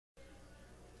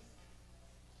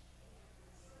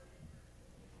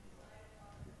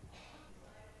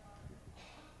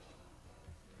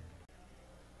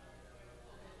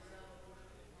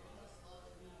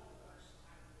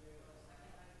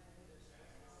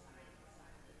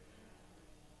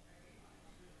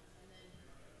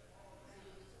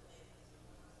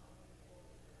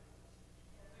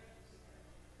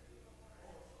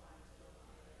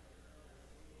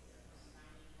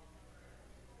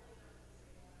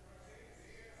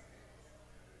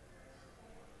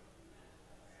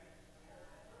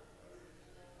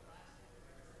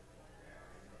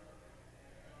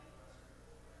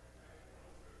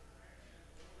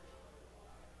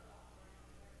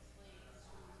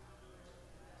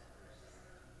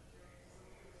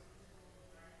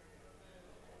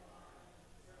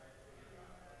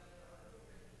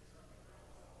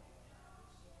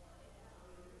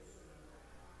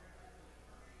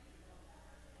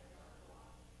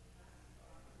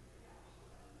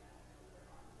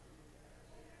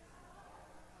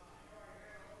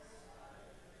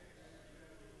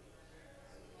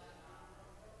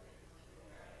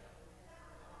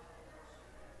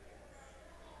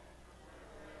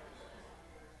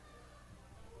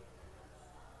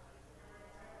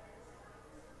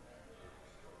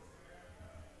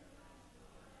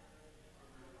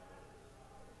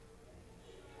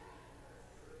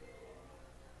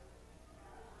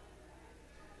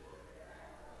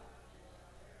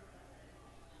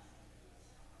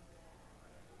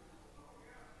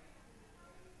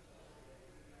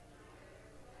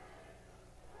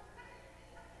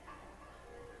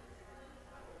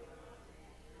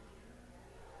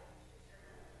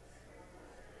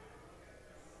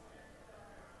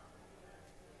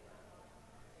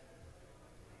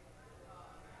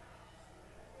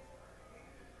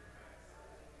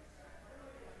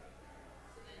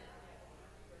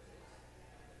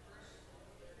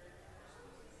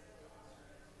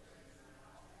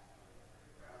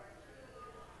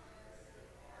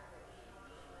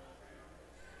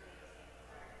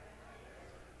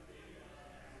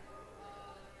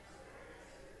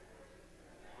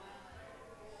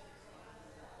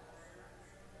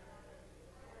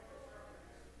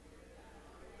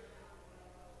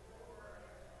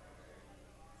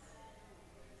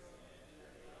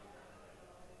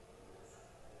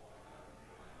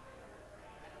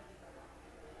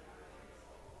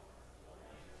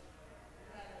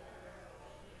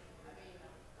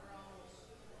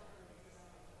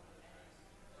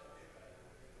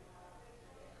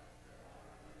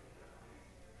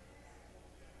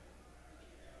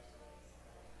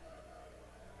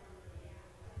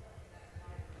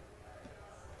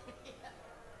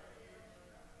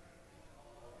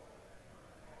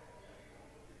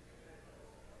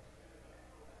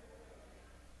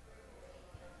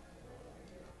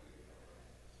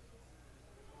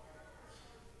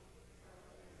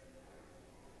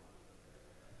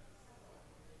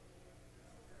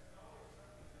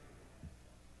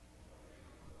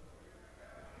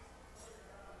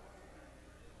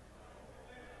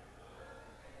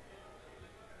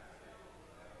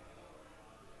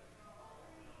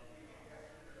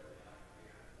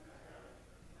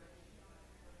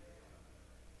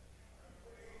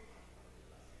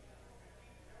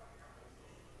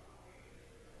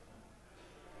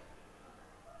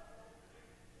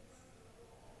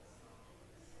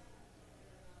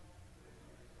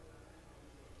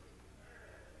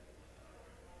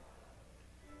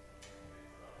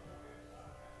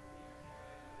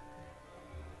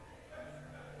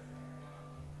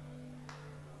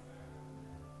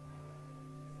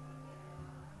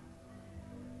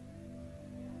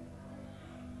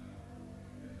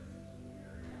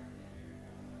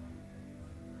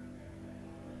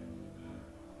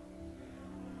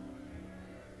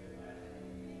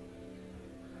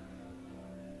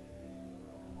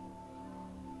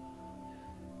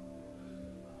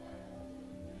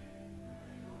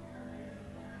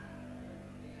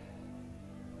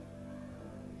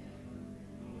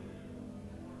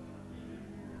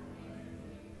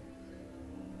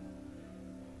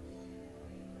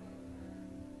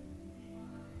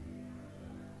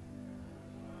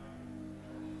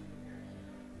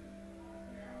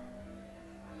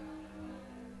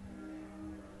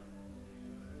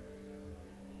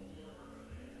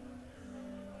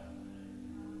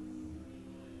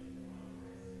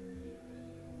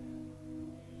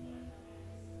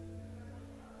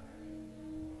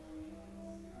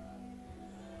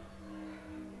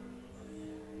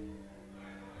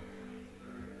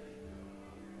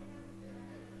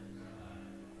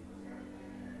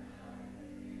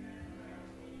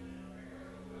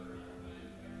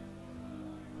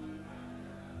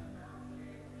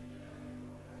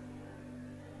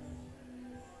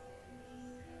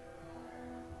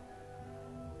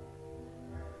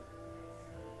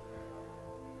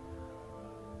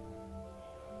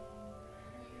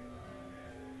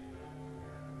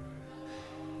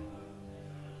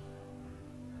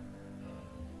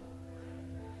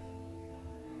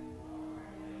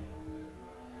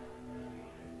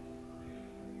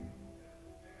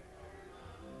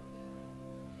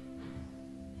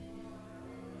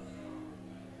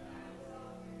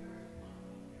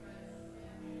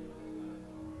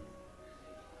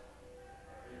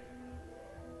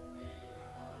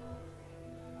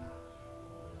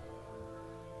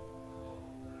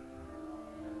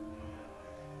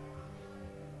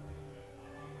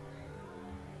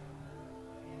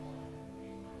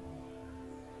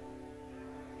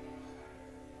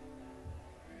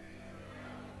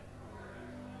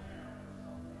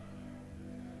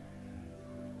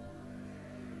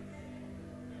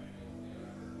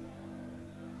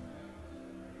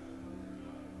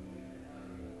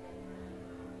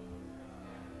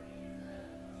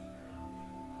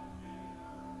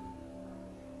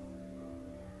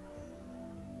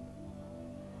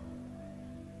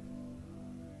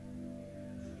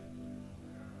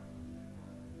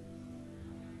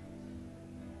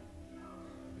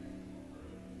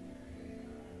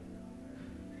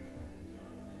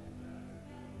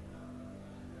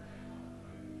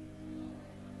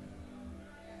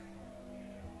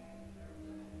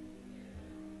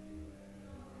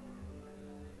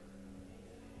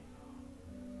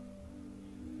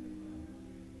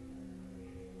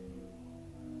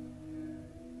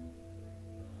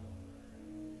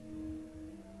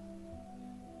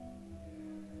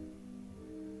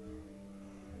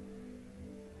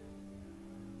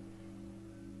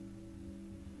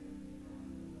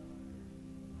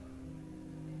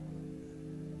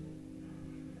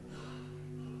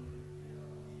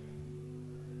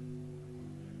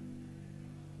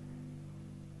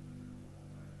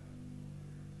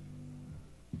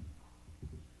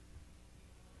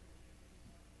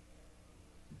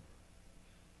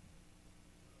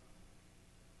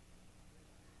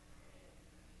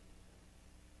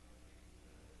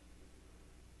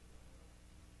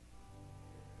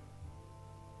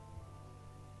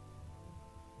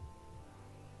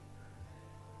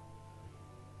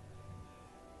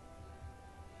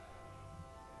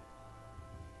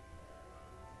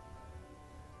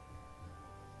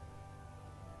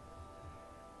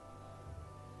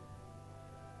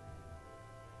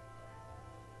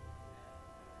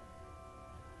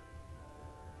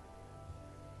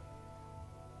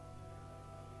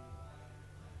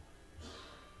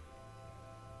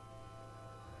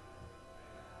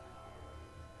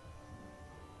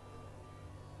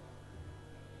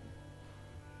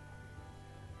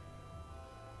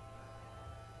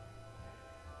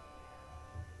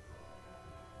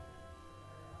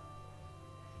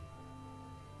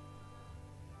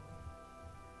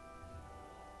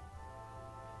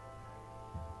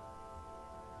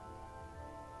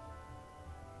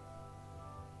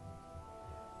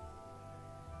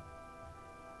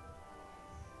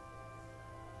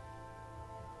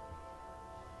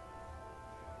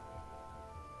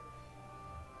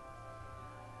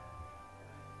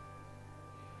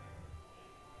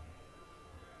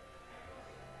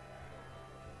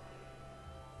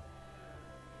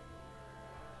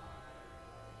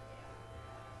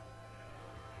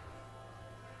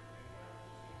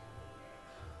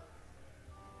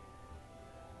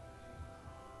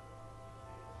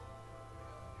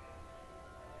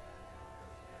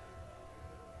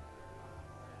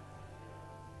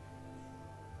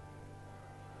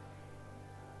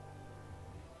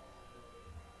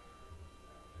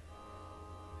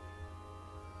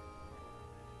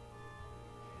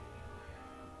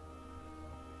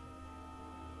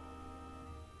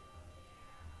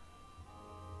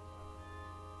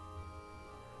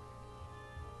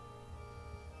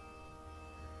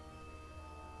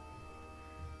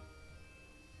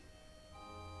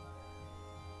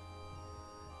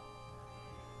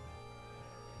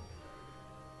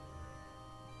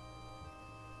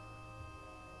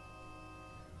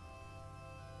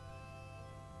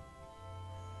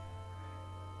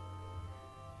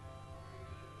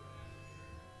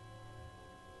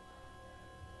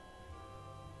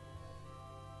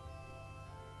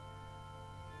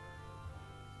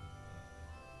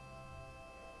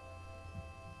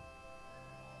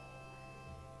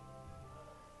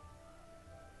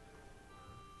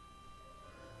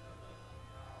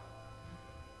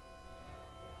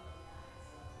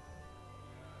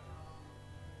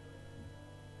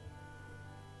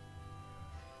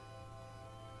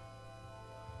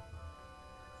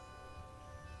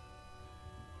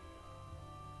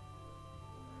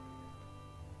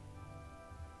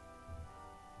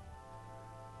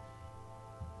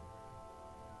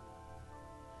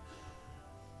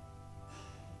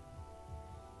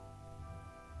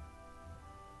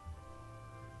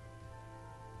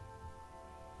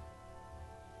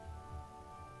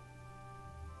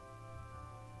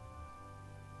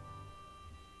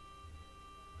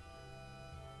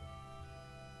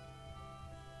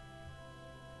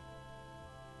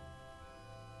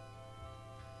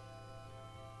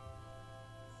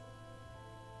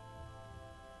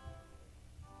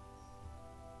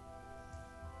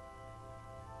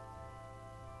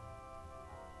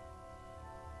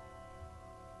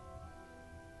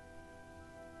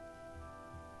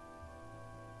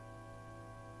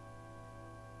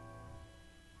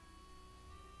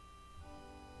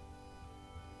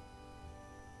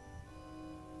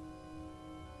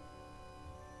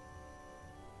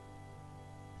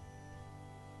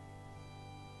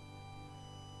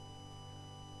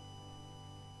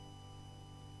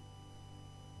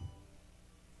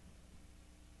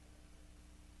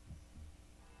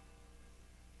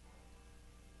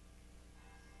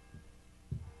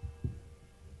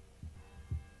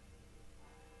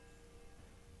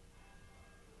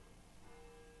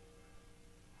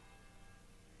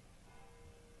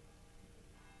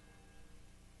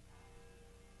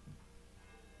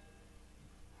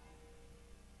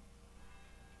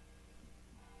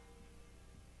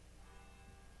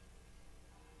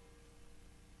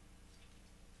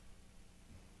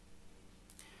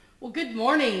Well, good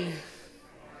morning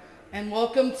and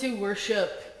welcome to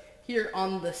worship here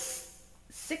on the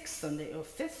fifth Sunday.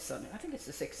 I think it's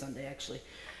the sixth Sunday actually.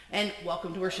 And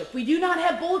welcome to worship. We do not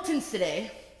have bulletins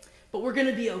today, but we're going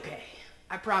to be okay.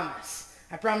 I promise.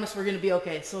 I promise we're going to be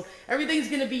okay. So everything's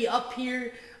going to be up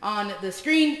here on the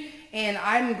screen and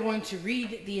I'm going to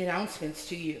read the announcements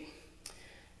to you.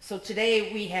 So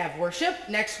today we have worship.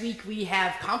 Next week we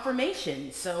have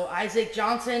confirmation. So Isaac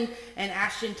Johnson and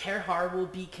Ashton Terhar will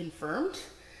be confirmed.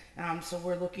 So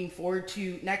we're looking forward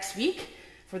to next week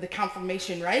for the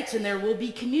confirmation rites, and there will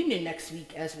be communion next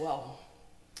week as well.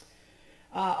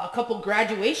 A couple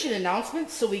graduation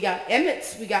announcements. So we got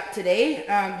Emmett's we got today.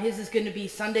 His is going to be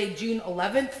Sunday, June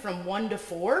 11th from 1 to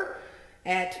 4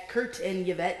 at Kurt and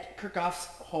Yvette Kirchhoff's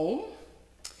home.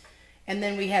 And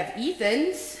then we have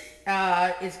Ethan's.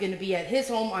 Is going to be at his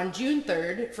home on June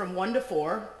 3rd from 1 to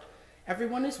 4.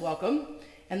 Everyone is welcome.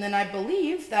 And then I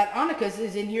believe that Annika's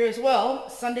is in here as well,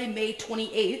 Sunday, May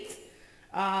 28th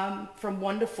from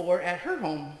 1 to 4 at her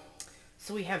home.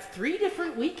 So we have 3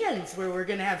 different weekends where we're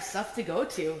going to have stuff to go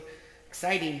to.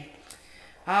 Exciting.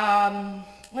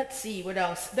 Let's see, what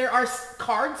else? There are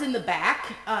cards in the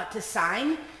back to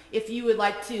sign if you would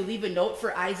like to leave a note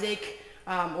for Isaac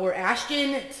or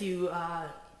Ashton to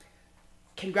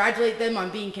congratulate them on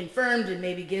being confirmed and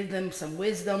maybe give them some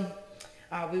wisdom.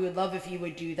 We would love if you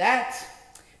would do that.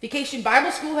 Vacation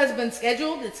Bible School has been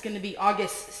scheduled. It's going to be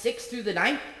August 6th through the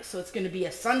 9th. So it's going to be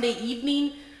a Sunday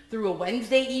evening through a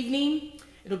Wednesday evening.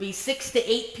 It'll be 6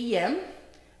 to 8 p.m.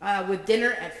 With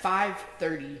dinner at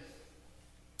 5:30.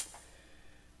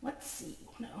 Let's see,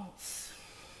 what else?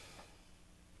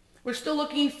 We're still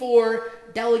looking for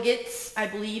delegates, I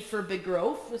believe, for Big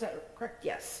Grove. Was that correct?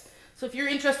 Yes. So if you're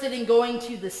interested in going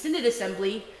to the Synod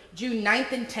Assembly, June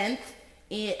 9th and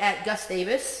 10th at Gus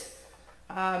Davis,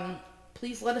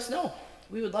 please let us know.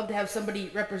 We would love to have somebody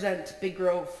represent Big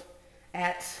Grove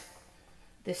at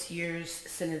this year's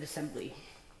Synod Assembly.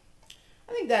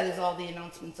 I think that is all the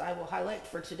announcements I will highlight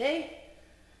for today.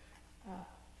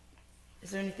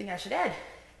 Is there anything I should add?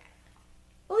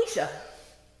 Alicia.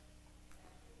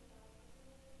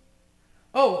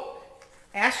 Oh,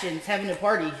 Ashton's having a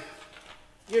party.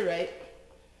 You're right.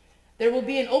 There will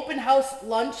be an open house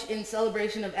lunch in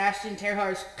celebration of Ashton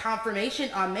Terhar's confirmation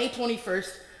on May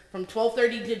 21st from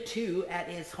 12:30 to 2 at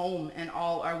his home, and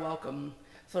all are welcome.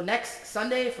 So next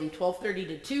Sunday from 12:30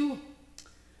 to 2,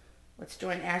 let's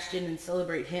join Ashton and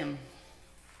celebrate him.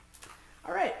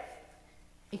 All right.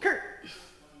 And Kurt.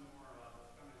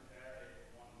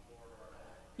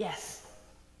 Yes.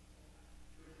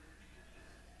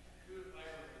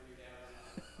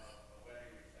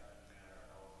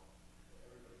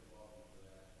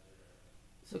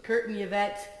 So Kurt and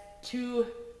Yvette, 2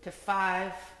 to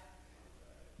 5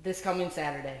 this coming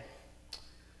Saturday.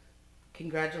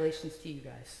 Congratulations to you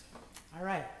guys. All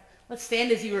right. Let's stand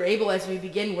as you are able as we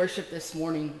begin worship this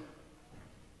morning.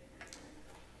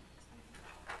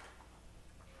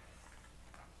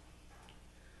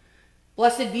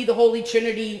 Blessed be the Holy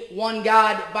Trinity, one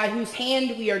God, by whose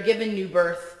hand we are given new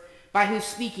birth, by whose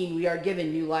speaking we are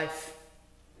given new life.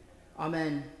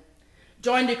 Amen.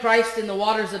 Joined to Christ in the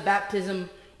waters of baptism,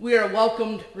 we are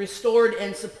welcomed, restored,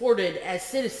 and supported as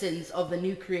citizens of the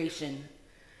new creation.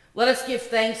 Let us give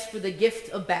thanks for the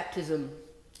gift of baptism.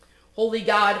 Holy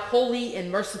God, holy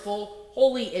and merciful,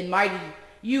 holy and mighty,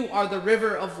 you are the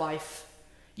river of life.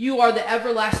 You are the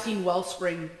everlasting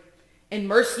wellspring. In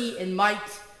mercy and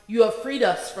might, you have freed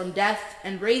us from death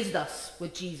and raised us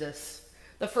with Jesus,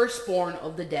 the firstborn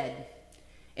of the dead.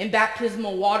 In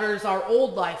baptismal waters, our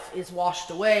old life is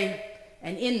washed away,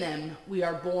 and in them we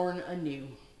are born anew.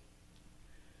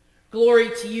 Glory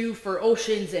to you for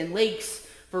oceans and lakes,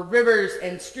 for rivers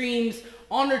and streams.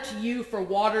 Honor to you for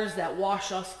waters that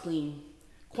wash us clean,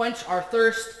 quench our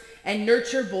thirst, and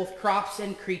nurture both crops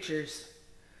and creatures.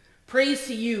 Praise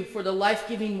to you for the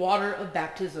life-giving water of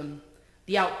baptism,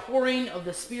 the outpouring of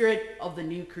the Spirit of the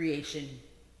new creation.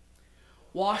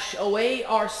 Wash away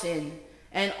our sin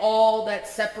and all that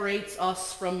separates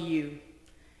us from you.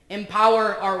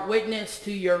 Empower our witness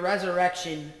to your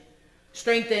resurrection.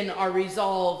 Strengthen our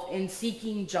resolve in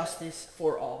seeking justice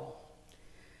for all.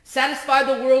 Satisfy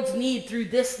the world's need through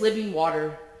this living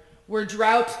water. Where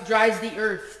drought dries the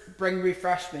earth, bring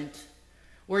refreshment.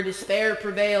 Where despair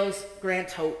prevails,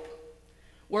 grant hope.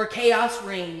 Where chaos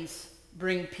reigns,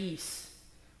 bring peace.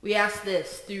 We ask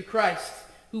this through Christ,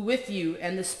 who with you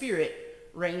and the Spirit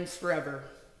reigns forever.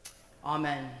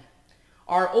 Amen.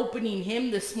 Our opening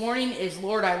hymn this morning is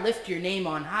Lord, I Lift Your Name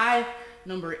on High,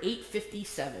 number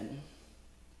 857.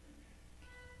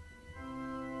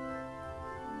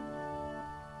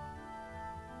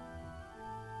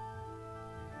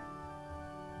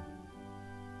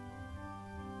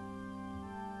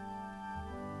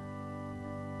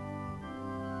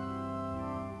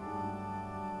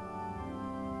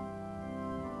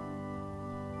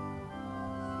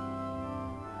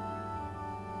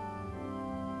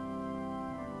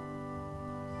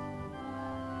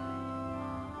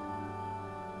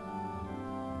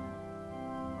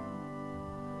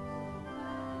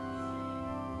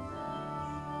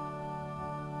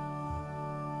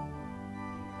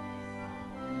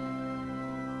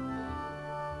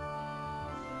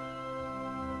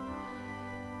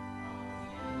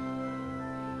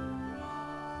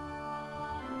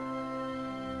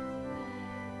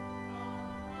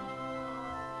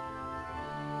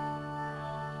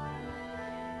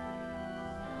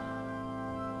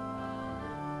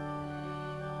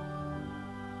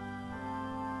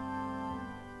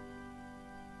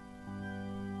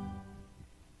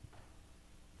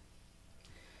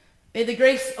 May the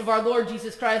grace of our Lord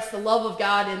Jesus Christ, the love of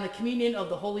God, and the communion of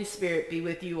the Holy Spirit be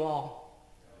with you all.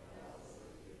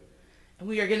 And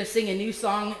we are going to sing a new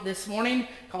song this morning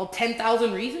called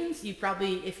 10,000 Reasons. You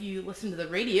probably, if you listen to the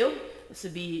radio, this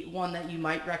would be one that you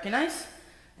might recognize.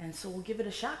 And so we'll give it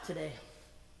a shot today.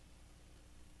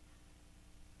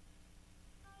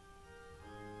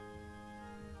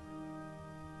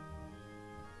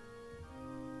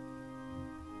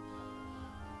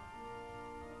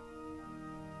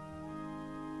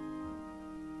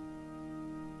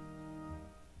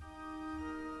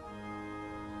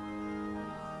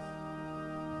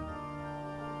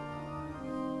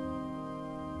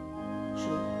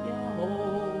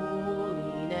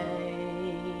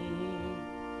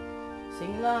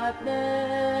 Like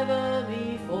never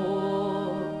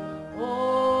before,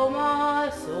 oh my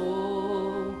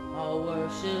soul, I'll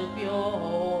worship your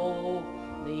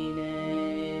holy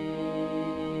name.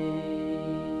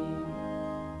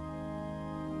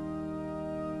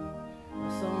 The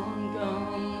sun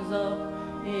comes up,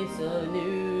 it's a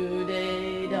new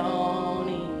day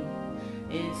dawning,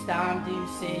 it's time to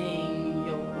sing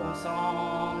your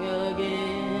song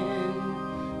again.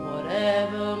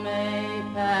 Whatever may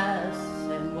pass,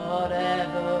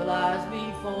 whatever lies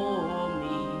before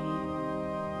me,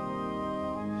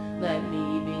 let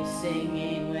me be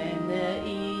singing when the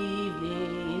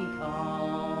evening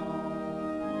comes.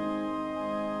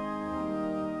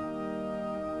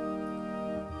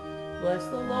 Bless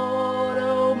the Lord,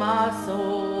 oh my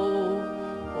soul,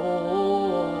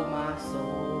 oh my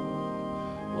soul,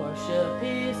 worship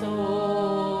his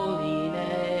holy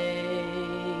name.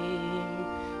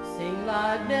 Sing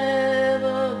like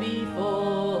never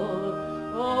before,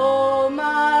 oh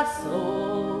my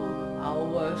soul, I'll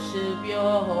worship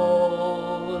your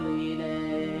holy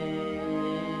name.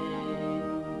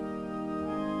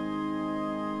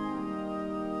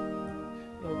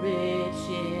 You're rich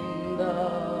in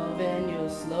love and you're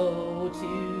slow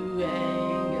to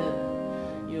anger.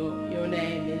 Your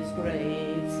name is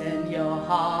great and your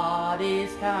heart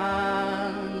is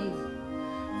kind.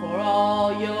 For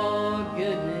all your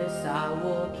goodness I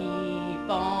will keep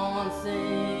on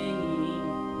singing.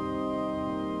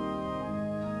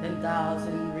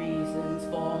 10,000 reasons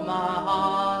for my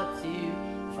heart to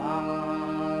find.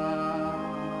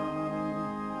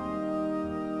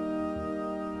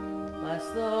 Bless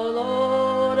the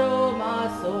Lord, oh my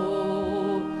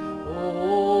soul,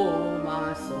 oh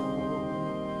my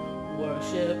soul,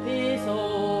 worship his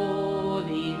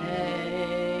holy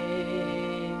name.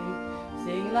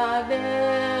 Sing like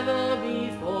never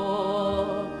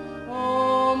before,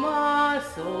 oh my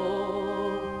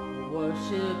soul,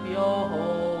 worship your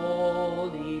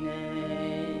holy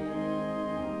name.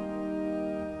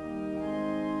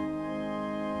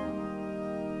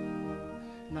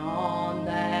 And on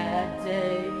that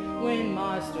day when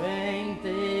my strength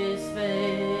is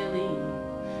failing,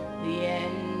 the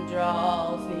end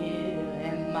draws near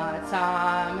and my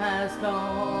time has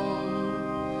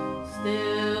come,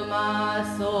 still my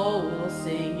soul will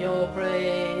sing your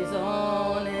praise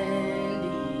unending.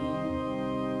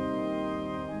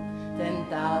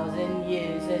 10,000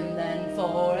 years and then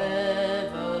forevermore.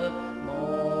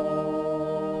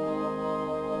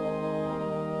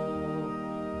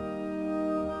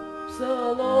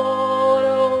 So Lord,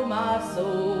 oh my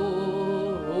soul,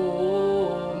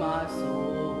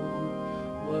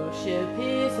 worship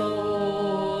his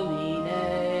holy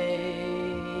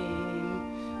name.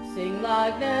 Sing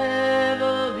like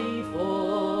never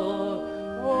before,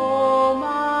 oh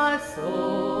my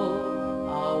soul,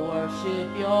 I'll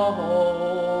worship your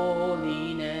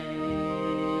holy name.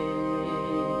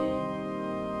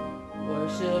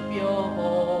 Worship your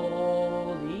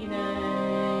holy name.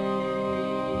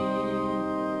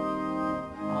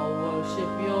 I'll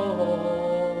worship your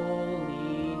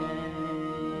holy name.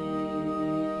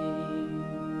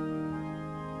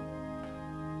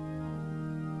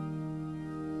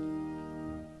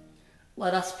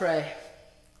 Let us pray.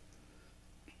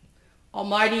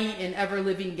 Almighty and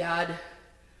ever-living God,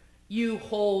 you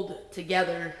hold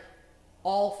together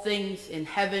all things in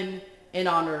heaven and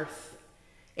on earth.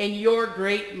 In your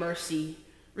great mercy,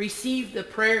 receive the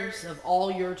prayers of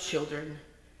all your children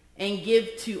and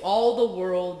give to all the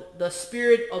world the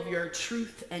spirit of your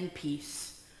truth and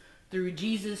peace. Through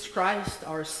Jesus Christ,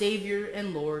 our Savior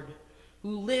and Lord,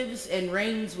 who lives and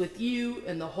reigns with you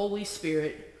and the Holy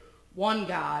Spirit, one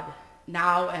God,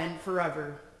 now and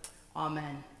forever.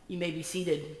 Amen. You may be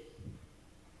seated.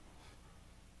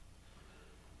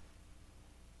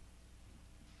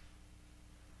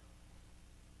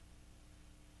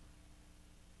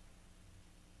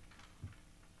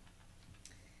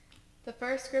 The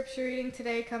first scripture reading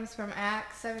today comes from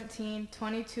Acts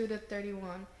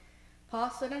 17:22-31. Paul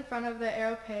stood in front of the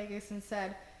Areopagus and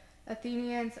said,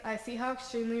 "Athenians, I see how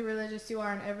extremely religious you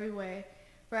are in every way.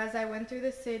 For as I went through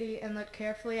the city and looked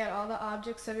carefully at all the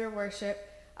objects of your worship,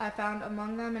 I found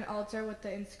among them an altar with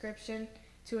the inscription,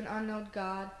 'To an unknown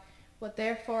God.' What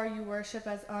therefore you worship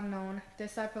as unknown,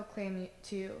 this I proclaim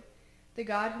to you. The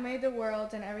God who made the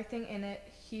world and everything in it,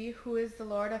 he who is the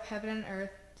Lord of heaven and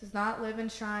earth, does not live in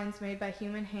shrines made by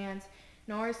human hands,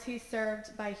 nor is he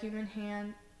served by human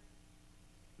hands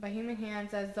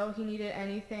as though he needed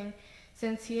anything,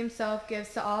 since he himself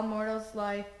gives to all mortals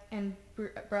life and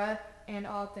breath and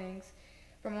all things.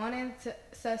 From one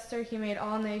ancestor he made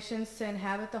all nations to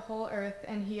inhabit the whole earth,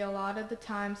 and he allotted the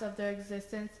times of their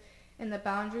existence and the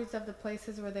boundaries of the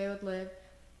places where they would live,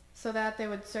 so that they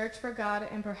would search for God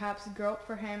and perhaps grope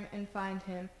for him and find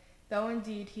him, though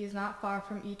indeed he is not far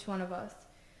from each one of us.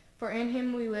 For in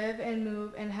him we live and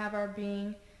move and have our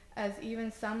being, as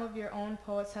even some of your own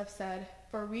poets have said,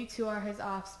 for we too are his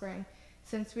offspring.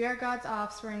 Since we are God's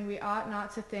offspring, we ought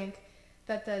not to think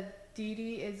that the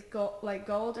deity is like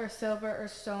gold or silver or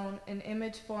stone, an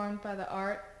image formed by the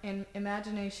art and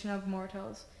imagination of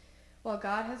mortals. While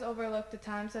God has overlooked the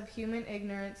times of human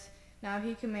ignorance, now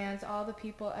he commands all the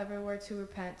people everywhere to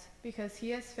repent, because he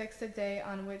has fixed a day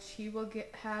on which he will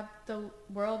have the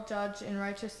world judged in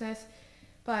righteousness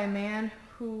by a man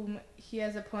whom he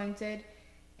has appointed,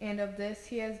 and of this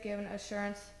he has given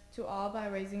assurance to all by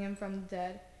raising him from the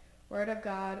dead. Word of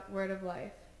God, word of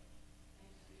life.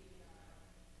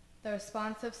 The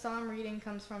responsive psalm reading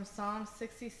comes from Psalm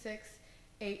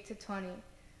 66:8-20.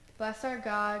 Bless our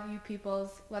God, you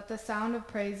peoples, let the sound of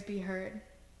praise be heard.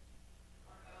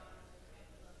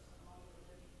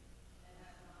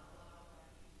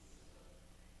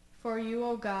 For you,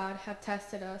 O God, have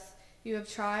tested us. You have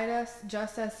tried us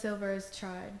just as silver is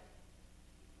tried.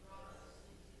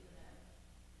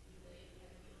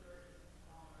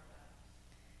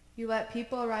 You let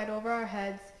people ride over our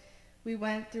heads. We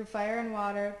went through fire and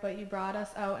water, but you brought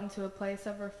us out into a place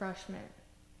of refreshment.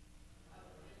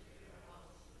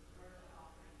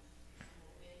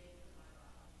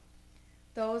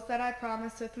 Those that I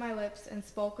promised with my lips and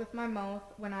spoke with my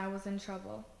mouth when I was in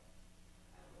trouble.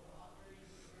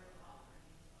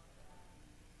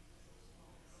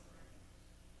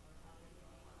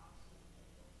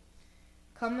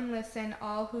 Come and listen,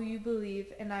 all who you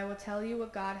believe, and I will tell you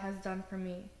what God has done for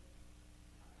me.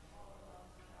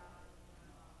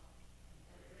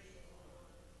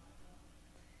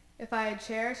 If I had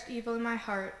cherished evil in my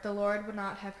heart, the Lord would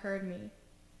not have heard me.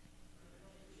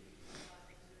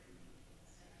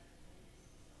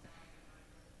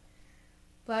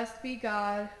 Blessed be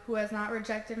God, who has not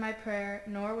rejected my prayer,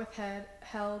 nor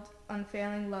withheld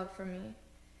unfailing love for me.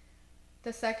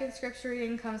 The second scripture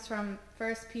reading comes from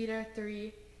 1 Peter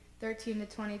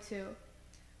 3:13-22.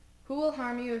 Who will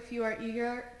harm you if you are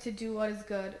eager to do what is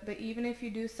good? But even if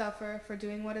you do suffer for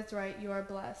doing what is right, you are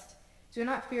blessed. Do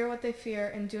not fear what they fear,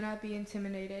 and do not be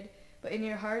intimidated. But in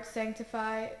your heart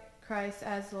sanctify Christ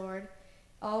as Lord.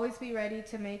 Always be ready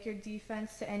to make your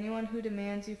defense to anyone who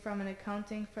demands you from an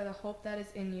accounting for the hope that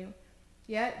is in you.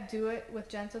 Yet do it with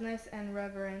gentleness and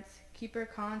reverence. Keep your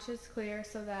conscience clear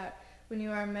so that when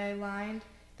you are maligned,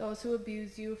 those who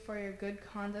abuse you for your good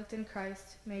conduct in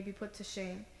Christ may be put to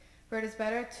shame. For it is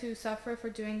better to suffer for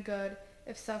doing good,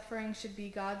 if suffering should be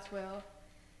God's will,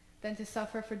 than to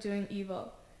suffer for doing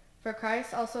evil. For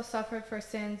Christ also suffered for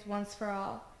sins once for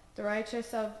all, the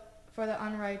righteous for the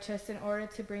unrighteous, in order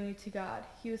to bring you to God.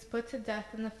 He was put to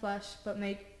death in the flesh, but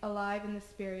made alive in the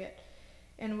spirit,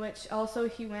 in which also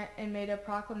he went and made a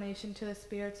proclamation to the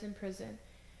spirits in prison,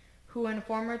 who in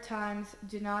former times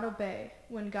did not obey,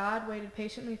 when God waited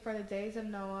patiently for the days of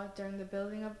Noah during the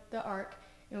building of the ark,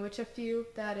 in which a few,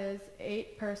 that is,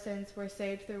 8 persons, were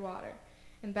saved through water.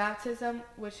 And baptism,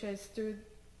 which is through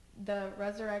the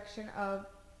resurrection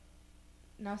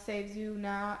now saves you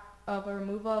not of a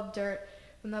removal of dirt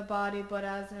from the body, but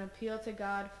as an appeal to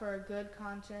God for a good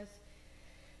conscience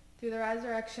through the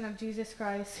resurrection of Jesus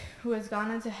Christ, who has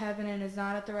gone into heaven and is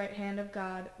not at the right hand of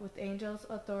God, with angels,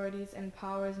 authorities, and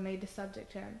powers made to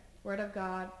subject him. Word of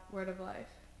God, word of life.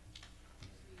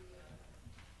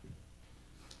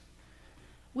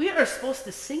 We are supposed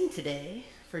to sing today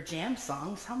for jam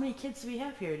songs. How many kids do we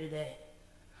have here today?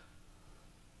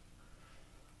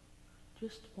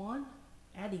 Just one?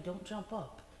 Addie, don't jump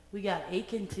up. We got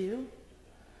Aiken too.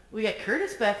 We got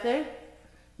Curtis back there.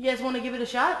 You guys want to give it a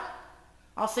shot?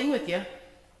 I'll sing with you.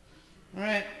 All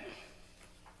right.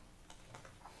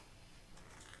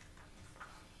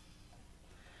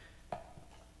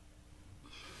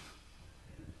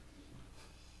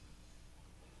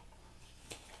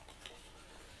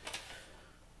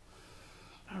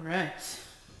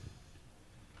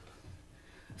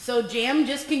 So Jam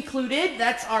just concluded.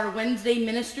 That's our Wednesday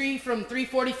ministry from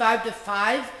 3:45 to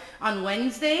 5 on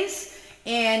Wednesdays.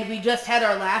 And we just had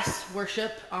our last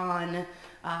worship on,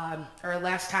 our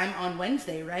last time on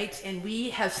Wednesday, right? And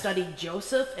we have studied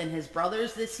Joseph and his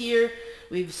brothers this year.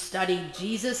 We've studied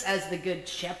Jesus as the Good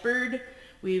Shepherd.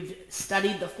 We've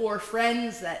studied the 4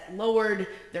 friends that lowered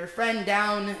their friend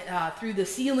down through the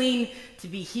ceiling to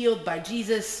be healed by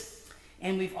Jesus.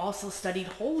 And we've also studied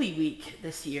Holy Week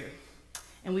this year.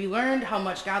 And we learned how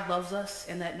much God loves us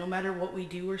and that no matter what we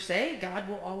do or say, God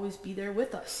will always be there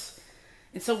with us.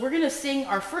 And so we're going to sing,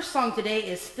 our first song today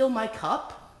is Fill My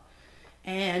Cup.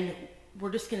 And we're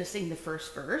just going to sing the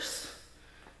first verse.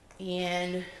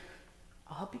 And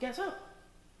I'll help you guys out.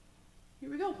 Here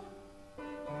we go.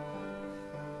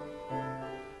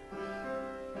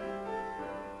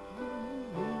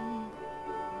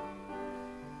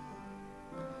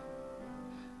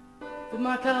 Fill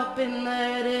my cup and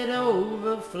let it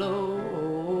overflow.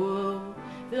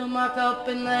 Fill my cup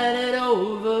and let it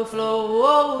overflow.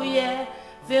 Oh yeah.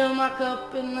 Fill my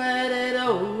cup and let it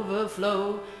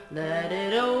overflow. Let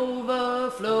it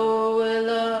overflow with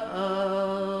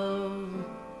love.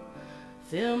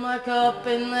 Fill my cup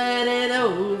and let it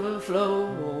overflow.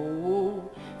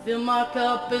 Fill my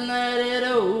cup and let it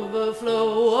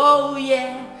overflow. Oh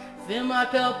yeah. Fill my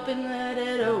cup and let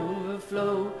it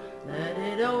overflow. Let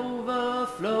it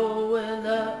overflow with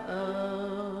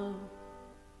love.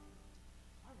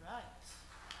 All right.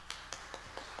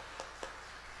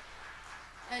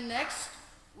 And next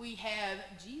we have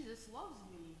Jesus Loves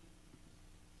Me.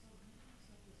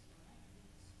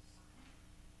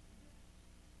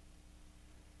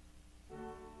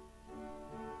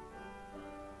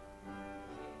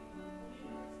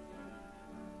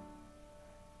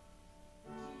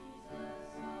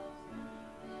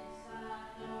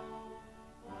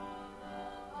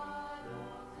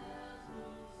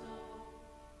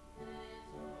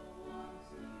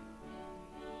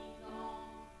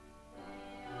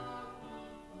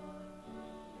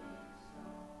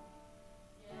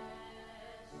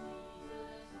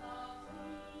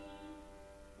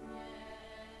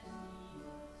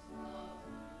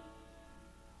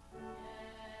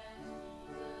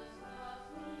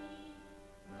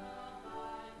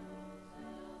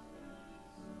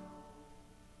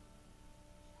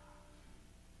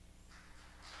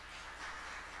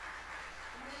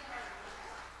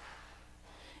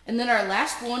 And then our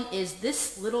last one is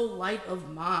This Little Light of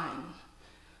Mine.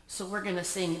 So we're going to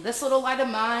sing This Little Light of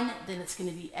Mine, then it's going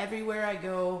to be Everywhere I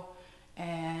Go,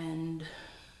 and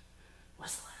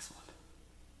what's the last one?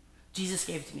 Jesus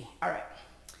Gave It to Me. All right,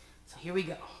 so here we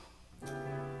go.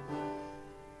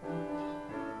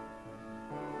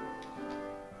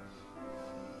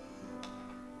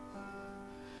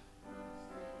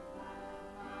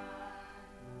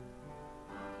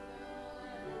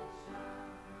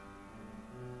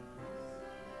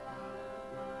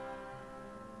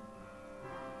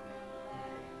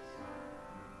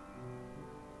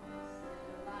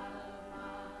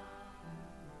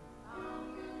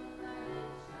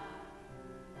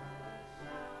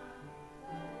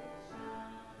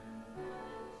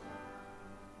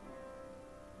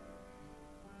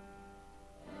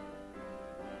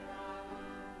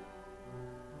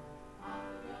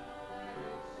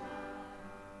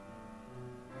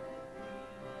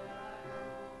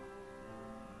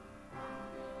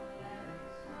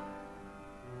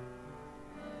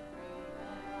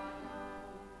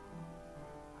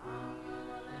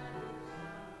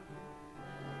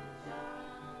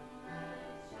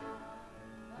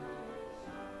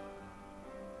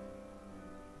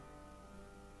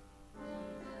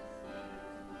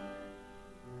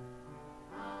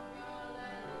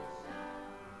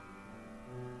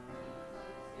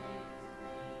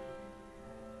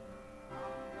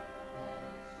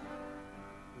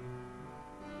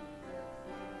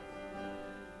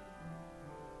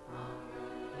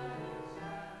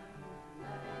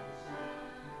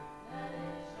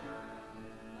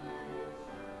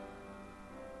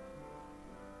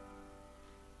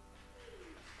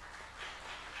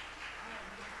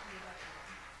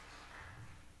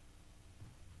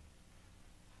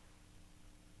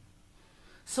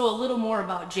 So a little more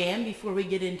about Jam before we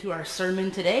get into our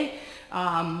sermon today.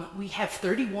 We have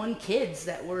 31 kids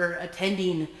that were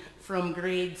attending from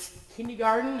grades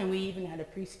kindergarten, and we even had a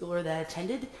preschooler that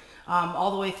attended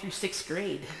all the way through 6th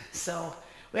grade. So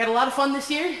we had a lot of fun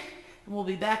this year, and we'll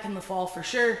be back in the fall for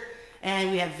sure. And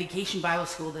we have Vacation Bible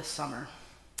School this summer.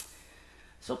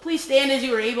 So please stand as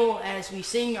you are able as we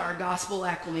sing our gospel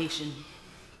acclamation.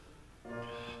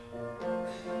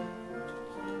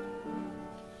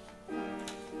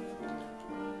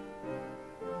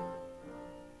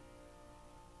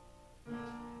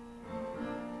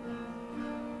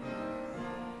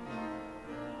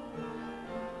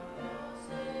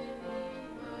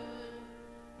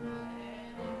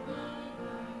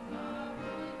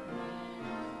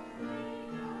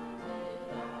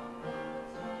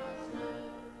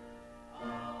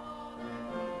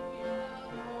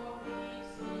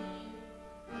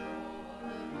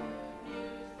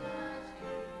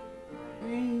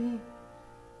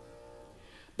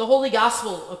 The Holy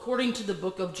Gospel according to the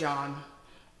book of John.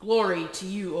 Glory to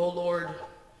you, O Lord.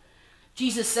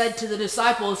 Jesus said to the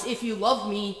disciples, "If you love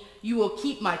me, you will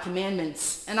keep my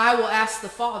commandments, and I will ask the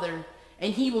Father,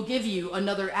 and he will give you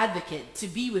another advocate to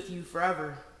be with you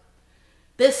forever.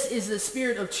 This is the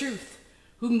Spirit of truth,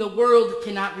 whom the world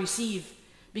cannot receive,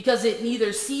 because it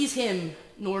neither sees him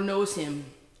nor knows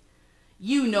him.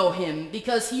 You know him,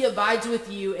 because he abides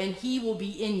with you, and he will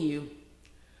be in you.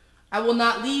 I will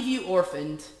not leave you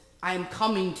orphaned. I am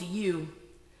coming to you.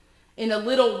 In a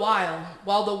little while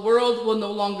the world will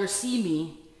no longer see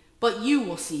me, but you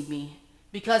will see me.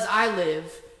 Because I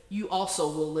live, you also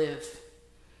will live.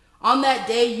 On that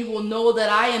day you will know that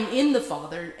I am in the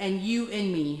Father, and you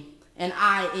in me, and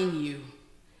I in you.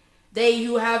 They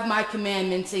who have my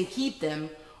commandments and keep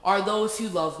them are those who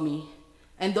love me,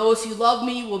 and those who love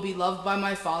me will be loved by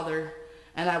my Father,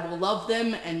 and I will love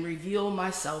them and reveal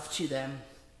myself to them."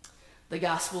 The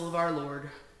gospel of our Lord.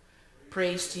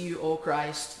 Praise to you, O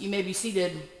Christ. You may be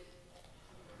seated.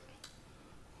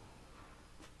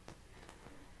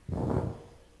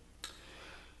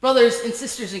 Brothers and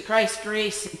sisters in Christ,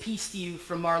 grace and peace to you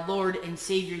from our Lord and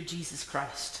Savior Jesus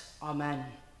Christ. Amen.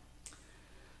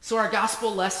 So our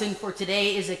gospel lesson for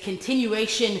today is a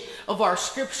continuation of our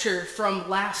scripture from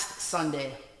last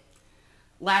Sunday.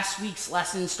 Last week's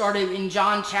lesson started in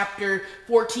John chapter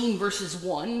 14, verses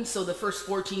 1, so the first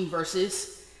 14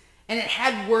 verses, and it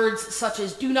had words such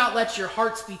as, "Do not let your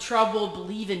hearts be troubled,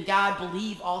 believe in God,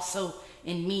 believe also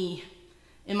in me.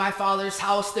 In my Father's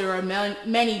house there are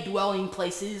many dwelling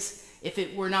places. If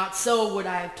it were not so, would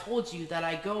I have told you that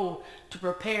I go to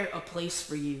prepare a place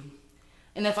for you?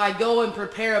 And if I go and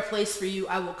prepare a place for you,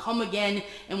 I will come again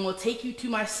and will take you to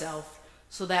myself,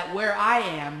 so that where I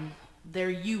am,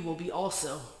 there you will be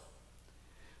also."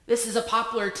 This is a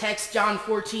popular text, John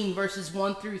 14, verses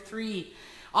 1 through 3,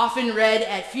 often read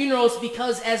at funerals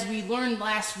because, as we learned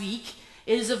last week,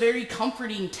 it is a very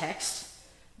comforting text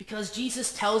because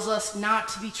Jesus tells us not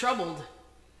to be troubled,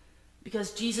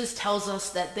 because Jesus tells us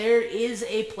that there is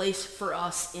a place for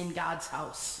us in God's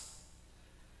house.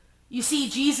 You see,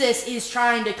 Jesus is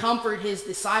trying to comfort his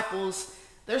disciples.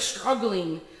 They're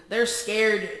struggling. They're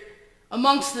scared.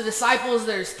 Amongst the disciples,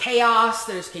 there's chaos,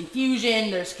 there's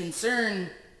confusion, there's concern.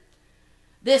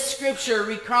 This scripture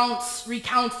recounts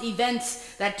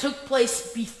events that took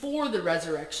place before the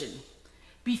resurrection,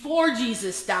 before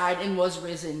Jesus died and was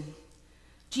risen.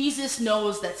 Jesus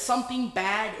knows that something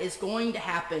bad is going to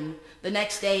happen the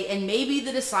next day, and maybe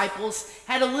the disciples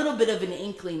had a little bit of an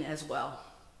inkling as well.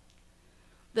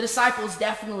 The disciples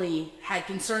definitely had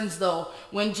concerns, though,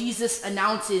 when Jesus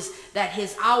announces that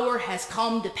his hour has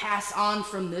come to pass on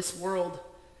from this world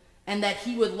and that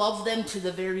he would love them to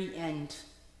the very end.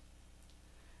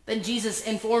 Then Jesus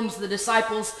informs the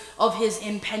disciples of his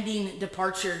impending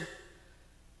departure,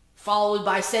 followed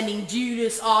by sending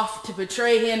Judas off to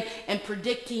betray him and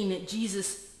predicting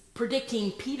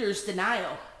Peter's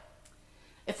denial.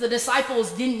 If the disciples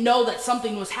didn't know that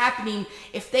something was happening,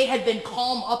 if they had been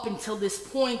calm up until this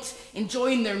point,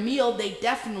 enjoying their meal, they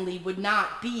definitely would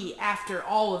not be after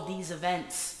all of these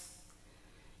events.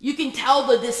 You can tell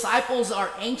the disciples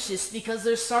are anxious because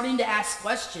they're starting to ask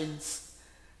questions.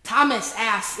 Thomas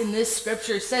asks in this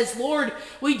scripture, says, "Lord,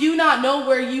 we do not know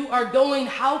where you are going.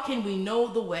 How can we know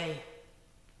the way?"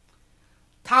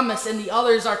 Thomas and the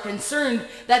others are concerned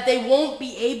that they won't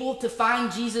be able to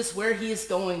find Jesus where he is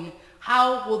going.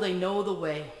 How will they know the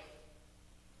way?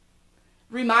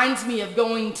 Reminds me of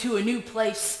going to a new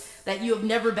place that you have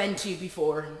never been to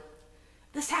before.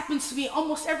 This happens to me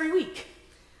almost every week.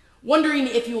 Wondering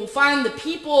if you will find the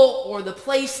people or the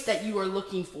place that you are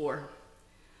looking for.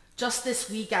 Just this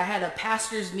week, I had a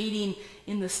pastor's meeting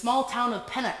in the small town of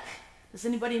Pennock. Does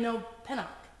anybody know Pennock?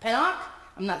 Pennock?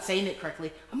 I'm not saying it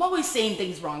correctly. I'm always saying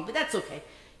things wrong, but that's okay.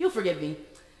 You'll forgive me.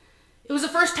 It was the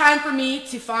first time for me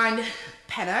to find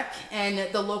Pennock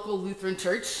and the local Lutheran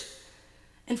church.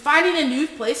 And finding a new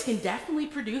place can definitely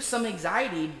produce some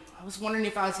anxiety. I was wondering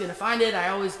if I was going to find it. I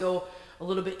always go a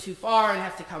little bit too far and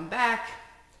have to come back.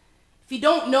 If you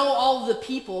don't know all of the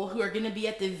people who are going to be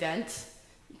at the event,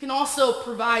 you can also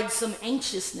provide some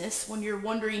anxiousness when you're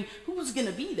wondering who's going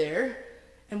to be there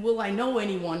and will I know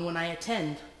anyone when I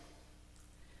attend.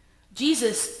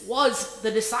 Jesus was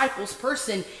the disciples'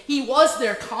 person. He was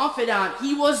their confidant.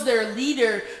 He was their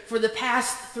leader for the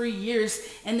past 3 years,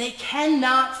 and they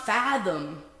cannot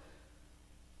fathom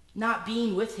not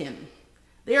being with him.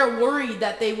 They are worried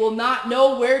that they will not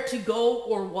know where to go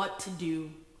or what to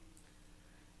do.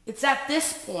 It's at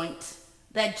this point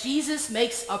that Jesus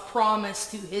makes a promise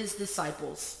to his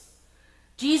disciples.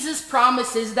 Jesus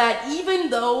promises that even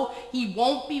though he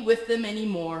won't be with them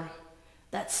anymore,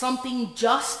 that something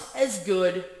just as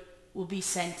good will be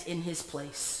sent in his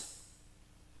place.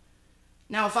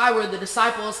 Now, if I were the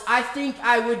disciples, I think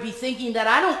I would be thinking that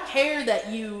I don't care that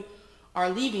you are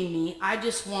leaving me. I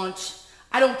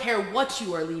don't care what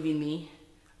you are leaving me.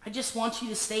 I just want you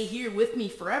to stay here with me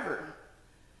forever.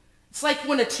 It's like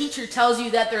when a teacher tells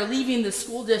you that they're leaving the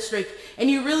school district and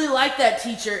you really like that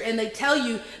teacher and they tell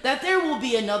you that there will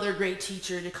be another great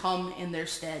teacher to come in their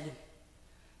stead.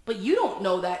 But you don't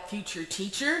know that future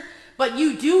teacher, but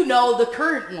you do know the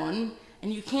current one,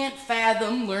 and you can't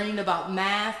fathom learning about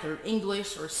math or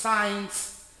English or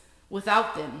science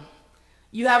without them.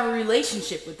 You have a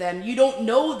relationship with them. You don't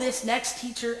know this next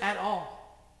teacher at all.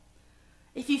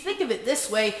 If you think of it this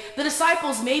way, the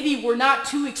disciples maybe were not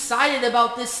too excited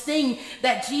about this thing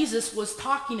that Jesus was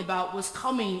talking about was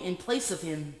coming in place of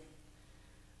him.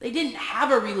 They didn't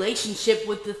have a relationship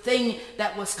with the thing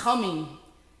that was coming.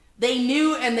 They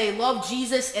knew and they loved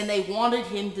Jesus and they wanted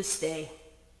him to stay.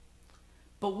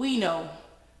 But we know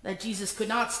that Jesus could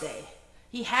not stay.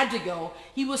 He had to go.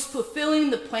 He was fulfilling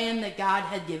the plan that God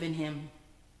had given him.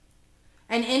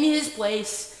 And in his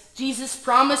place, Jesus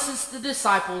promises the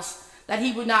disciples that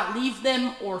he would not leave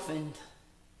them orphaned.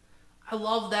 I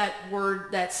love that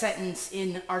word, that sentence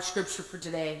in our scripture for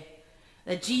today.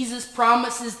 That Jesus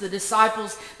promises the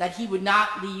disciples that he would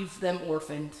not leave them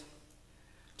orphaned.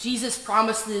 Jesus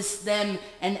promises them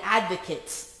an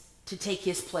advocate to take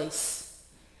his place.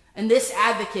 And this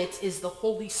advocate is the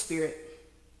Holy Spirit.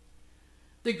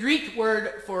 The Greek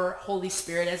word for Holy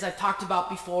Spirit, as I've talked about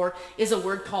before, is a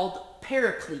word called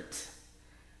paraclete.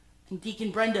 And Deacon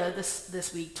Brenda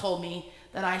this week told me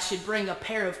that I should bring a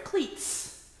pair of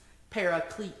cleats.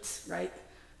 Paraclete, right?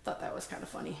 Thought that was kind of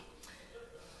funny.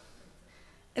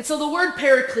 And so the word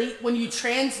paraclete, when you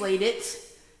translate it,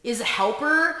 is a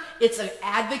helper, it's an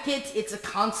advocate, it's a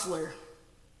counselor.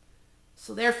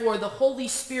 So therefore, the Holy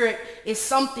Spirit is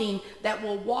something that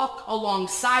will walk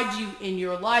alongside you in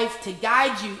your life to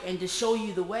guide you and to show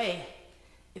you the way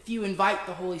if you invite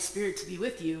the Holy Spirit to be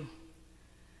with you.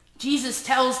 Jesus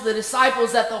tells the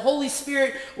disciples that the Holy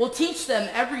Spirit will teach them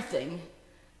everything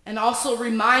and also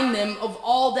remind them of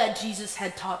all that Jesus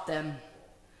had taught them.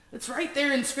 It's right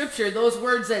there in Scripture, those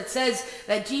words that says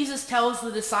that Jesus tells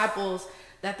the disciples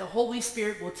that the Holy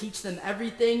Spirit will teach them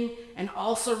everything and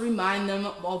also remind them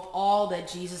of all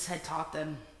that Jesus had taught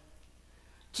them.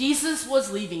 Jesus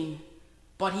was leaving,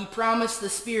 but he promised the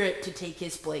Spirit to take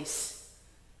his place.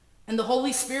 And the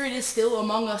Holy Spirit is still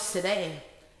among us today,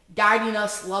 guiding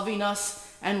us, loving us,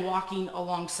 and walking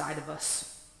alongside of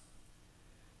us.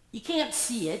 You can't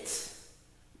see it,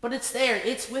 but it's there.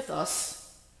 It's with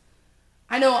us.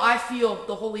 I know I feel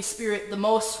the Holy Spirit the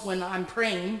most when I'm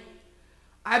praying.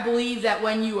 I believe that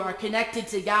when you are connected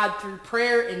to God through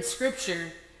prayer and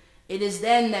Scripture, it is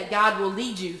then that God will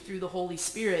lead you through the Holy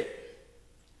Spirit.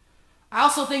 I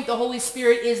also think the Holy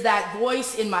Spirit is that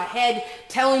voice in my head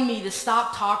telling me to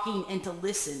stop talking and to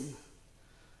listen.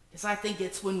 Because I think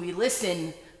it's when we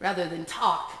listen rather than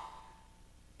talk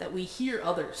that we hear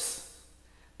others,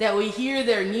 that we hear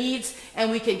their needs and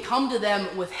we can come to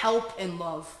them with help and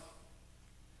love.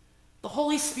 The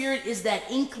Holy Spirit is that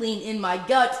inkling in my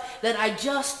gut that I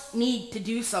just need to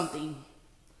do something.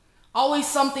 Always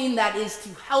something that is to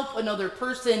help another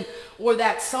person or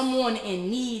that someone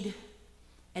in need.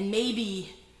 And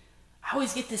maybe, I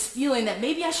always get this feeling that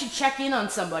maybe I should check in on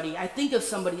somebody. I think of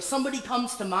somebody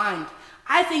comes to mind.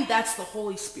 I think that's the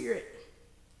Holy Spirit.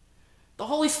 The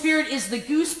Holy Spirit is the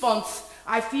goosebumps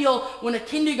I feel when a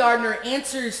kindergartner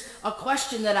answers a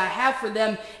question that I have for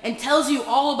them and tells you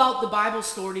all about the Bible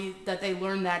story that they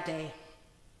learned that day.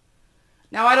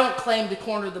 Now, I don't claim to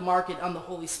corner the market on the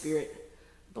Holy Spirit.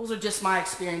 Those are just my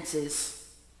experiences.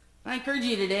 I encourage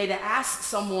you today to ask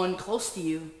someone close to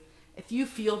you if you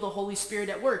feel the Holy Spirit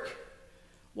at work.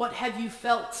 What have you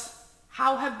felt?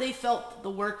 How have they felt the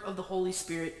work of the Holy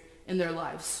Spirit in their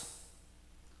lives?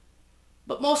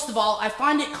 But most of all, I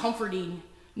find it comforting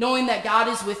knowing that God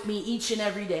is with me each and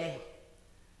every day.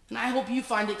 And I hope you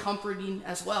find it comforting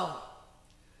as well.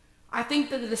 I think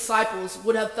that the disciples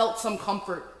would have felt some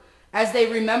comfort as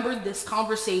they remembered this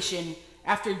conversation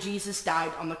after Jesus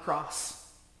died on the cross.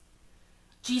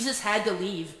 Jesus had to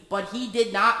leave, but he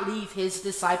did not leave his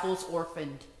disciples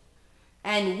orphaned.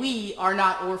 And we are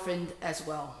not orphaned as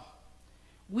well.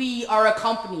 We are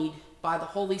accompanied by the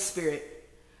Holy Spirit.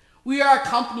 We are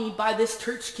accompanied by this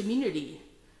church community.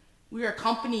 We are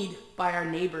accompanied by our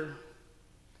neighbor.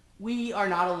 We are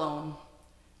not alone.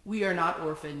 We are not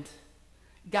orphaned.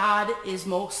 God is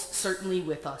most certainly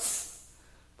with us,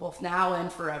 both now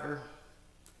and forever.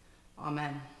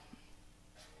 Amen.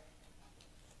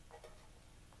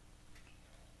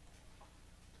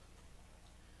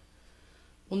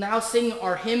 We'll now sing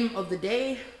our hymn of the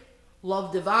day,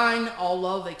 Love Divine, All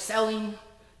Love Excelling,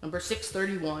 number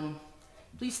 631.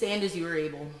 Please stand as you are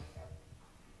able.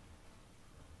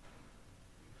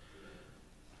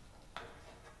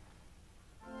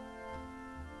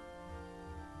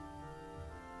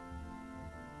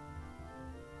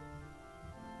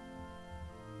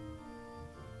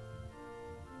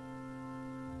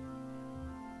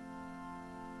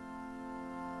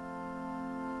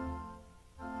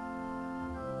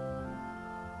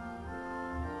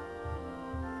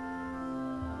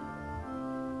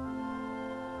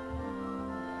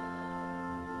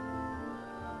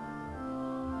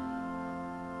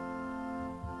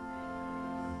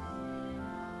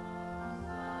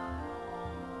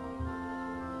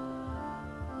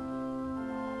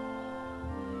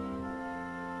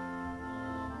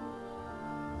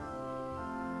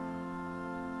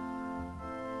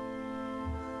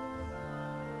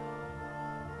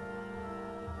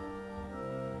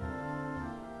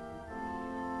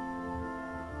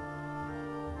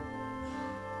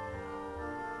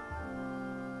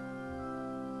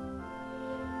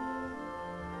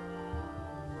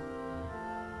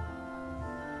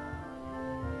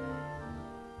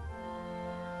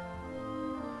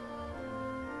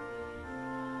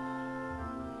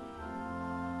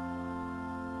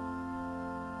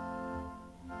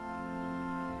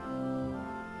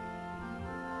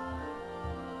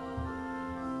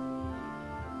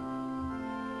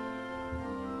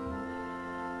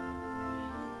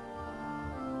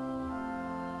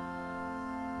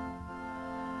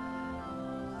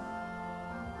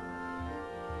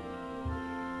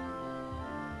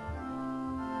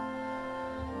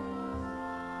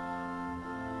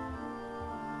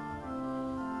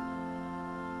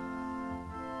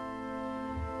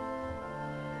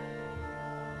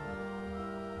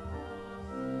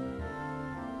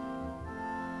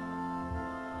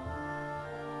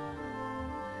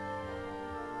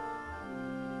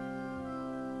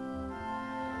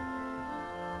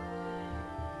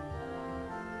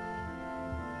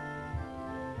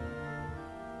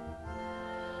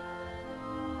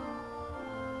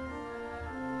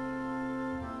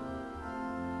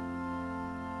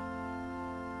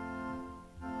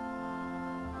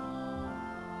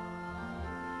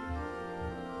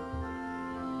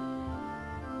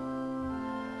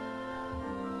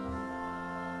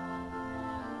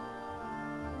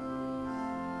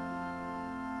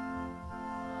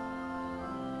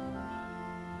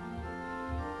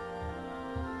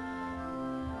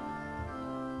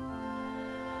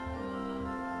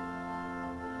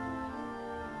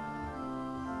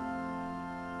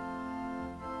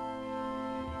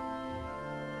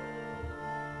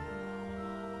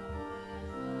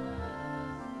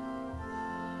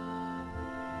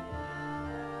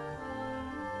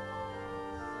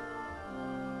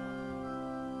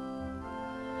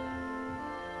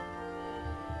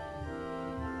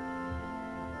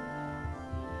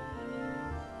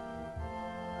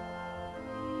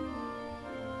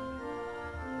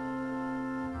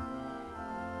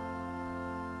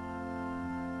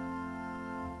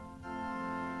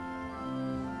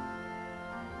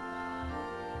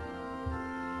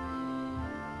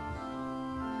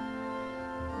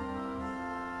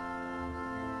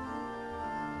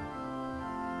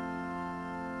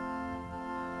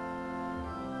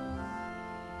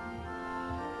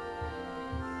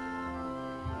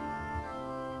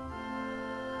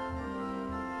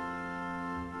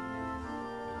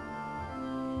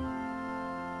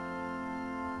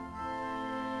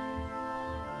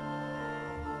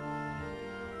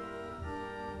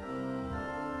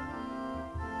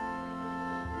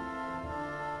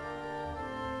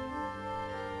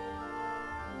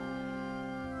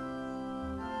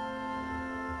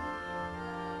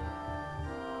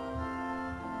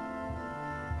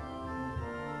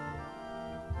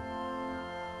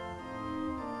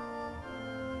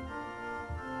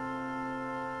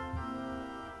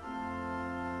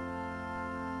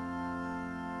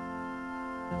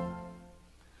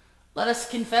 Let us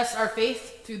confess our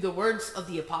faith through the words of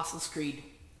the Apostles' Creed.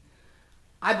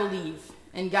 I believe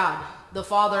in God, the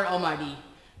Father Almighty,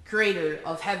 creator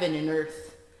of heaven and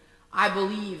earth. I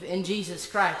believe in Jesus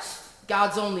Christ,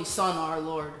 God's only Son, our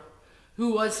Lord,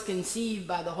 who was conceived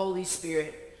by the Holy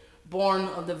Spirit, born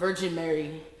of the Virgin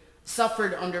Mary,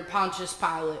 suffered under Pontius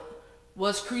Pilate,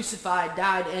 was crucified,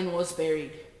 died, and was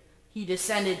buried. He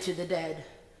descended to the dead.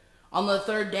 On the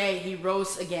third day he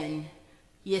rose again.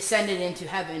 He ascended into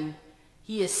heaven.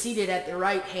 He is seated at the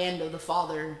right hand of the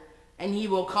Father, and he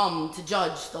will come to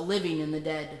judge the living and the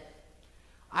dead.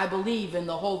 I believe in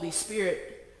the Holy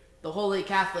Spirit, the Holy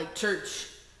Catholic Church,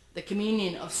 the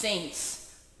communion of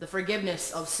saints, the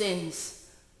forgiveness of sins,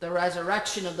 the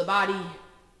resurrection of the body,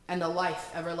 and the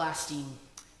life everlasting.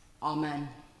 Amen.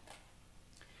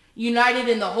 United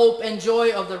in the hope and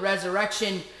joy of the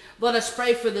resurrection, let us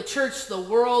pray for the church, the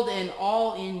world, and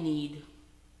all in need.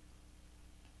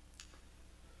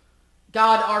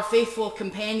 God, our faithful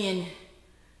companion,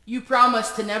 you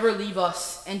promise to never leave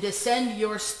us and to send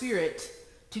your Spirit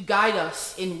to guide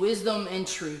us in wisdom and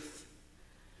truth.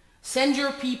 Send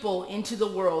your people into the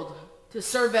world to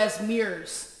serve as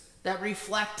mirrors that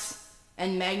reflect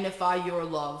and magnify your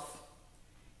love.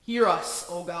 Hear us,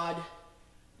 O God.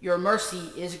 Your mercy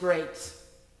is great.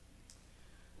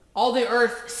 All the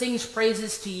earth sings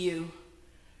praises to you.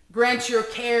 Grant your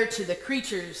care to the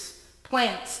creatures,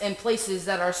 plants, and places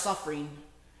that are suffering,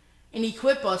 and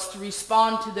equip us to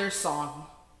respond to their song.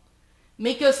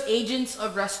 Make us agents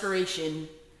of restoration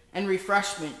and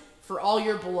refreshment for all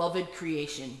your beloved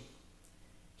creation.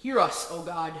 Hear us, O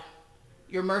God.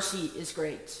 Your mercy is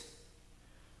great.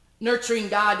 Nurturing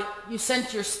God, you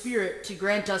sent your Spirit to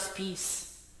grant us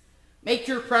peace. Make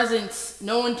your presence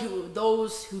known to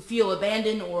those who feel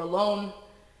abandoned or alone,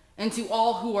 and to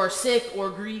all who are sick or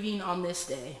grieving on this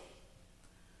day.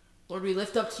 Lord, we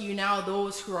lift up to you now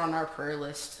those who are on our prayer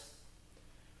list.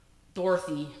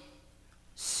 Dorothy,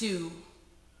 Sue,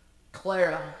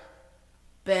 Clara,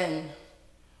 Ben,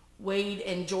 Wade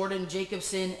and Jordan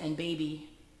Jacobson and baby,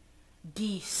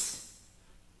 Deese,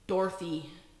 Dorothy,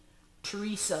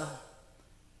 Teresa,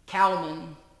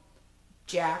 Calman,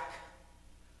 Jack,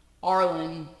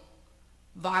 Arlen,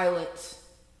 Violet,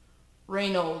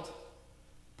 Reynold,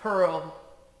 Pearl,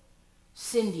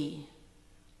 Cindy,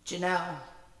 Janelle,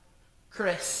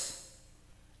 Chris,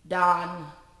 Don,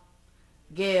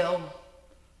 Gail,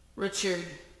 Richard,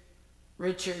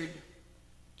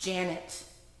 Janet,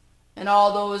 and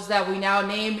all those that we now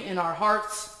name in our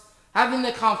hearts, having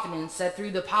the confidence that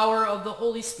through the power of the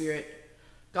Holy Spirit,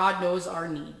 God knows our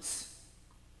needs.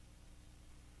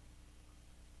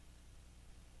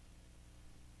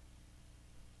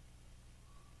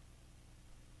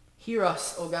 Hear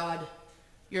us, O God.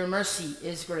 Your mercy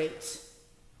is great.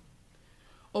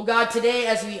 O God, today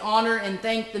as we honor and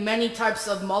thank the many types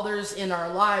of mothers in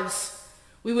our lives,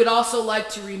 we would also like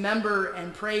to remember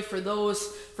and pray for those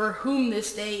for whom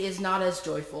this day is not as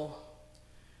joyful.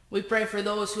 We pray for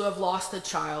those who have lost a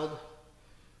child,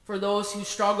 for those who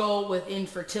struggle with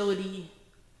infertility,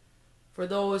 for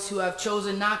those who have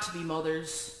chosen not to be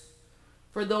mothers,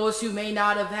 for those who may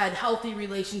not have had healthy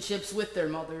relationships with their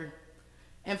mother,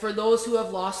 and for those who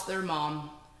have lost their mom,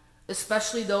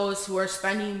 especially those who are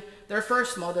spending their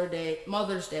first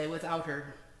Mother's Day without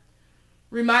her.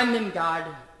 Remind them, God,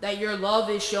 that your love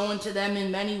is shown to them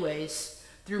in many ways,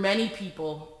 through many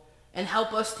people, and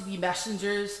help us to be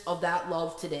messengers of that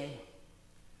love today.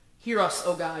 Hear us,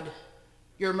 O God.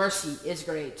 Your mercy is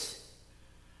great.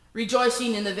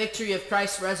 Rejoicing in the victory of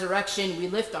Christ's resurrection, we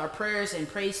lift our prayers and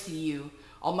praise to you,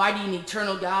 Almighty and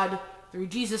eternal God, through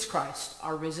Jesus Christ,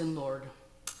 our risen Lord.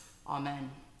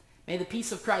 Amen. May the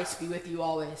peace of Christ be with you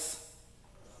always.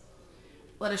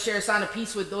 Let us share a sign of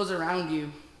peace with those around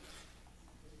you.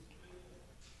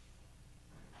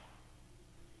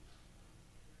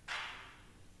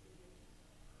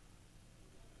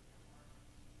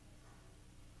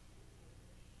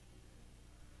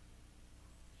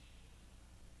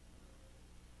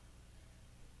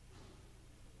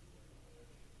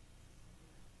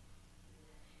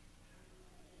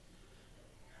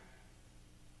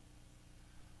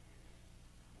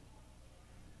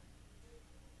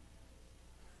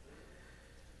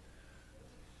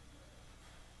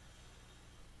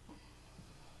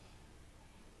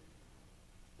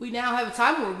 We now have a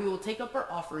time where we will take up our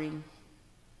offering.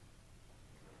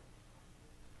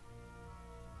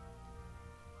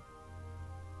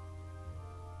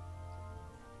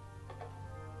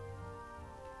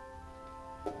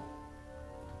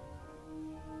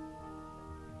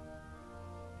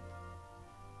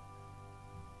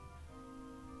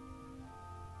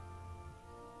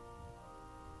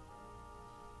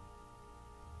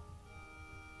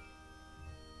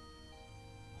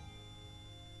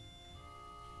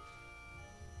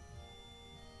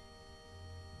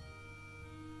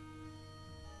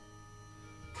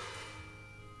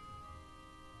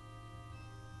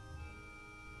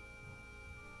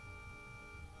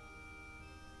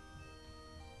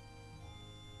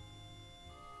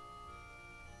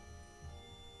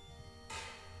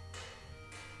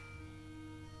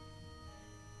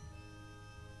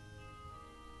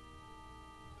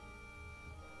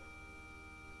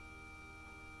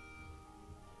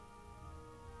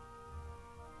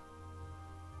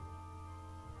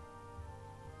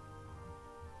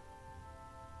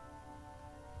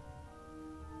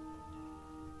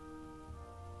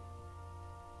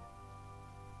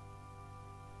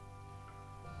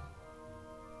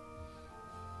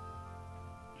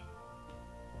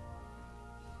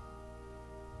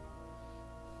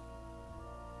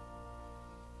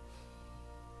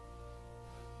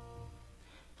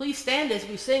 Please stand as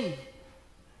we sing.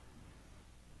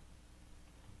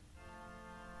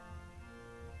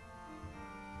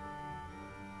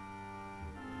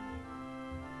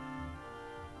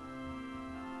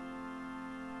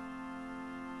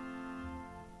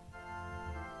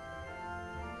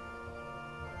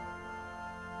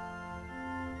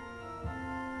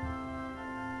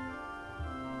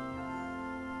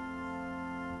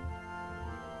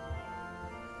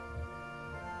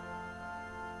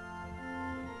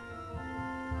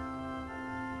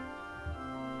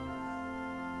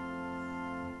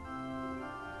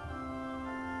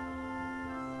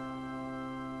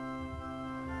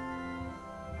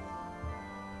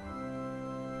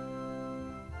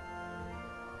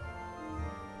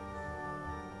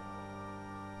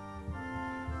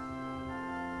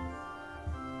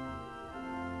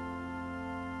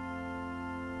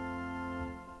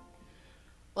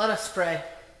 Let us pray.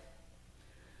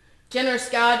 Generous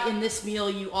God, in this meal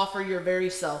you offer your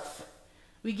very self.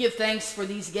 We give thanks for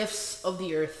these gifts of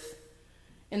the earth.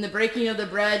 In the breaking of the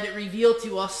bread, reveal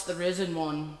to us the risen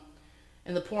one.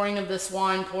 In the pouring of this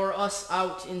wine, pour us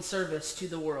out in service to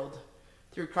the world.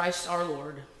 Through Christ our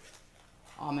Lord.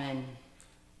 Amen.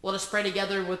 Let us pray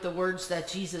together with the words that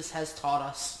Jesus has taught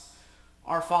us.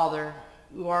 Our Father,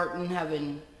 who art in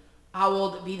heaven,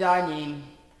 hallowed be thy name.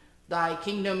 Thy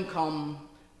kingdom come,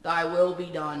 thy will be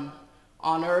done,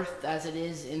 on earth as it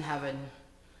is in heaven.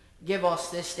 Give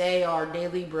us this day our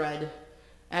daily bread,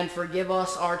 and forgive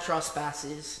us our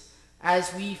trespasses,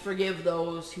 as we forgive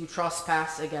those who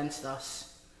trespass against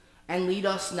us. And lead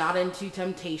us not into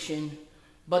temptation,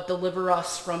 but deliver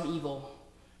us from evil.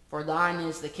 For thine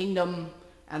is the kingdom,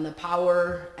 and the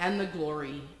power, and the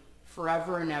glory,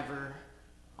 forever and ever.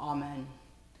 Amen.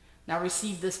 Now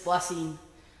receive this blessing.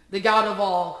 The God of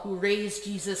all, who raised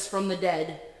Jesus from the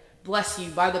dead, bless you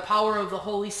by the power of the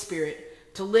Holy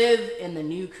Spirit to live in the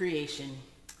new creation.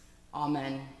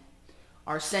 Amen.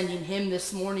 Our sending hymn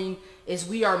this morning is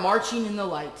 "We Are Marching in the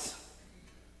Light."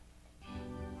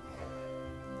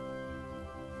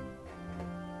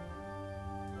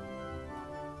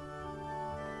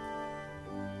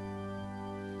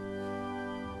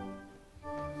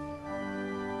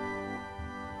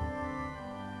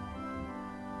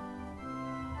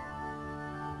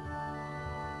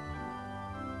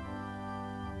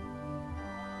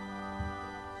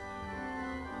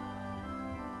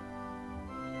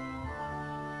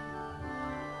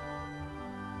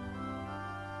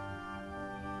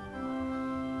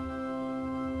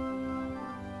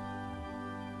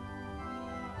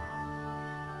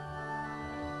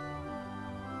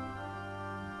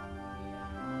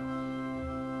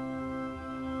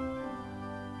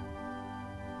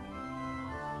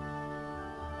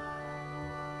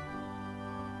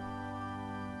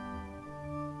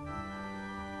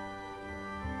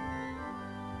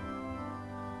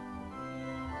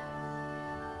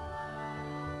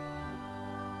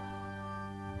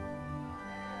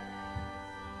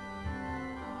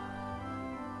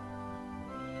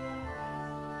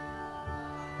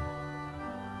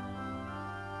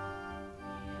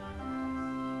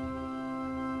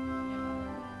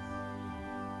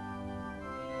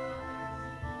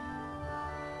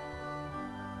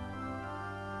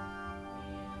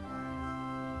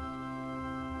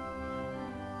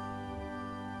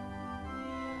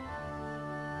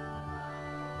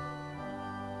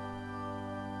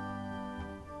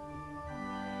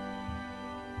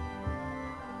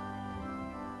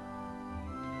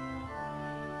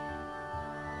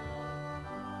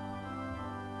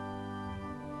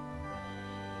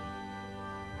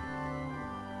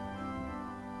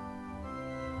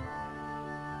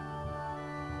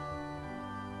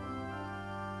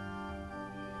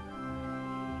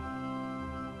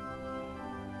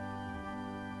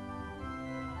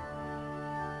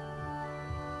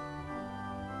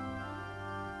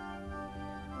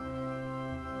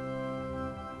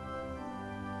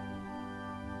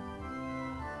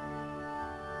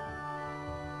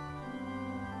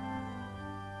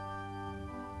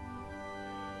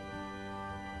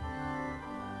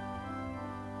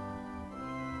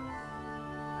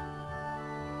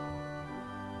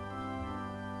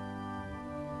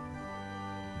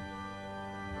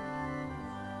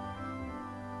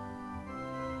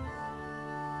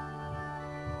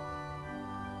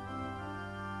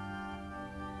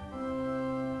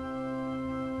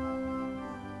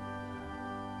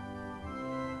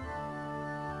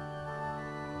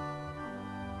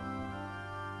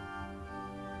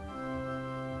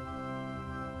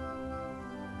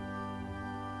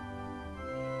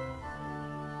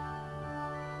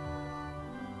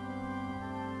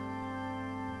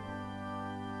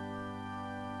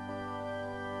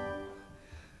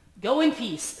 Go in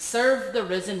peace, serve the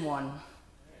risen one.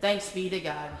 Thanks be to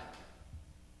God.